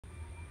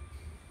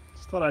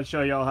Thought I'd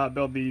show y'all how to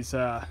build these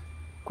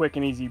quick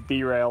and easy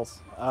bee rails.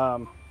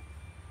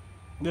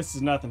 This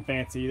is nothing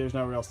fancy. There's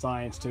no real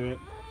science to it.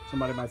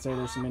 Somebody might say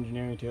there's some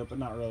engineering to it, but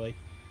not really.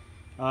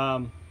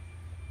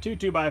 Two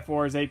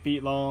 2x4s, 8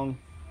 feet long,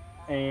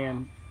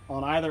 and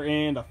on either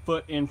end, a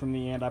foot in from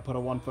the end, I put a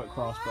 1 foot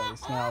cross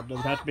brace. Now, does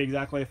it have to be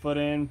exactly a foot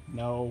in?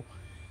 No.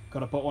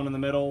 Could I put one in the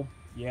middle?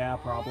 Yeah,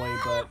 probably,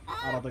 but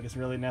I don't think it's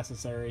really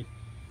necessary.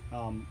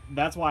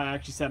 That's why I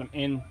actually set them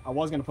in. I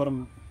was going to put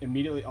them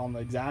immediately on the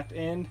exact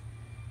end,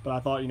 but I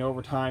thought, you know,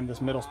 over time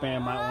this middle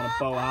span might want to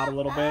bow out a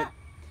little bit.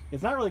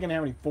 It's not really going to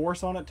have any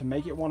force on it to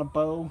make it want to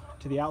bow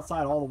to the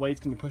outside. All the weight's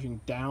going to be pushing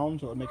down,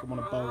 so it would make it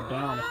want to bow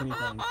down, if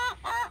anything.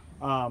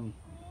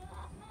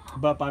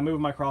 But by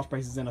moving my cross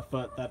braces in a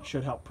foot, that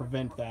should help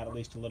prevent that at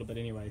least a little bit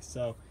anyway.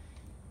 So,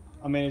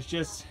 I mean,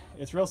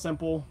 it's real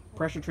simple.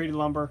 Pressure treated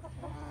lumber,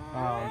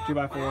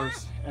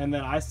 2x4s, and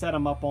then I set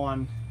them up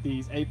on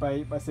these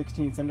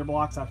 8x8x16 cinder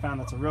blocks. I found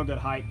that's a real good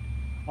height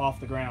off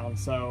the ground.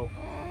 So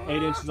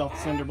 8 inches off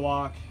the cinder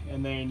block,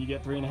 and then you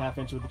get 3.5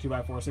 inches with the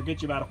 2x4. So it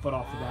gets you about a foot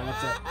off the ground.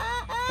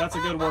 That's a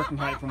good working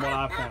height from what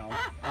I've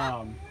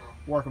found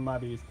working my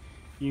bees.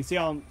 You can see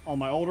on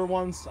my older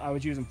ones, I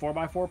was using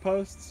 4x4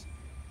 posts,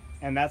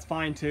 and that's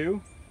fine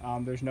too.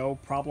 There's no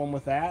problem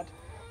with that.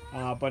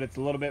 But it's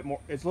a little bit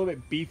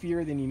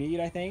beefier than you need,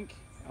 I think,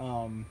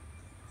 and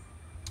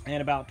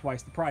about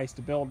twice the price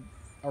to build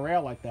a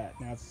rail like that.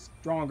 Now it's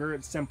stronger,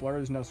 it's simpler,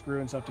 there's no screw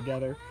and stuff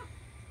together,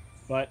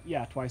 but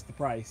yeah, twice the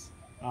price.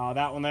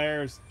 That one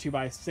there is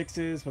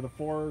 2x6s with a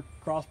 4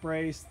 cross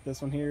brace.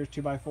 This one here is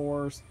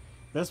 2x4s.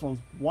 This one's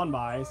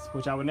 1x's,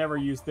 which I would never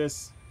use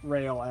this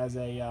rail as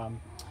a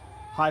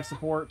hive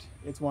support.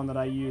 It's one that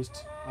I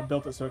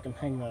built it so it can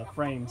hang the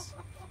frames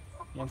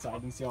inside. You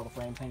can see all the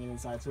frames hanging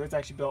inside, so it's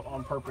actually built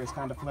on purpose,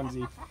 kind of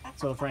flimsy,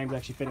 so the frames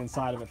actually fit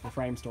inside of it for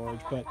frame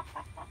storage. But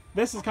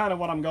this is kind of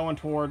what I'm going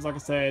towards. Like I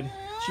said,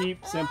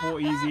 cheap,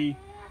 simple, easy.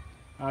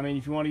 I mean,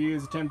 if you want to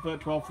use a 10 foot,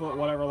 12 foot,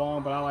 whatever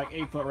long, but I like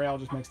 8 foot rail,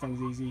 just makes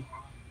things easy.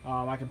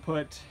 I can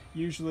put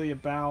usually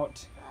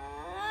about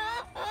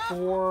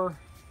four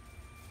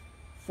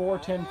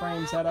 10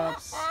 frame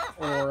setups,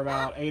 or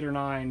about 8 or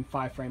 9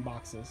 5-frame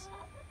boxes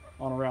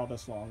on a rail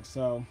this long.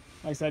 So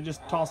like I said,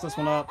 just toss this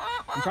one up.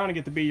 I'm trying to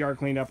get the bee yard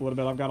cleaned up a little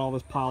bit. I've got all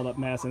this piled up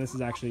mess, and this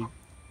is actually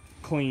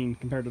clean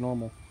compared to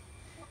normal.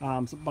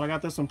 But I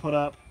got this one put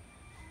up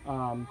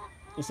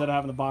instead of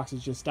having the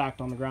boxes just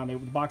stacked on the ground. The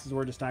boxes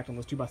were just stacked on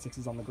those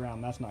 2x6s on the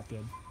ground. That's not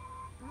good.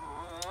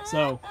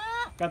 So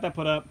got that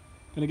put up.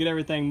 Gonna get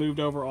everything moved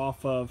over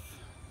off of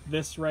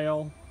this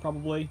rail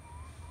probably,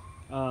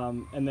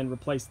 and then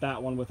replace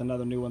that one with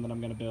another new one that I'm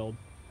gonna build.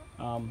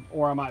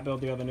 Or I might build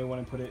the other new one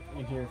and put it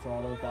in here for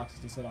all those boxes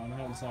to sit on. I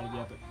haven't decided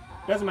yet, but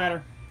it doesn't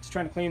matter. Just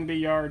trying to clean the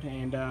bee yard,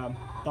 and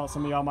thought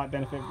some of y'all might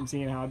benefit from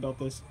seeing how I built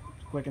this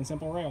quick and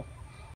simple rail.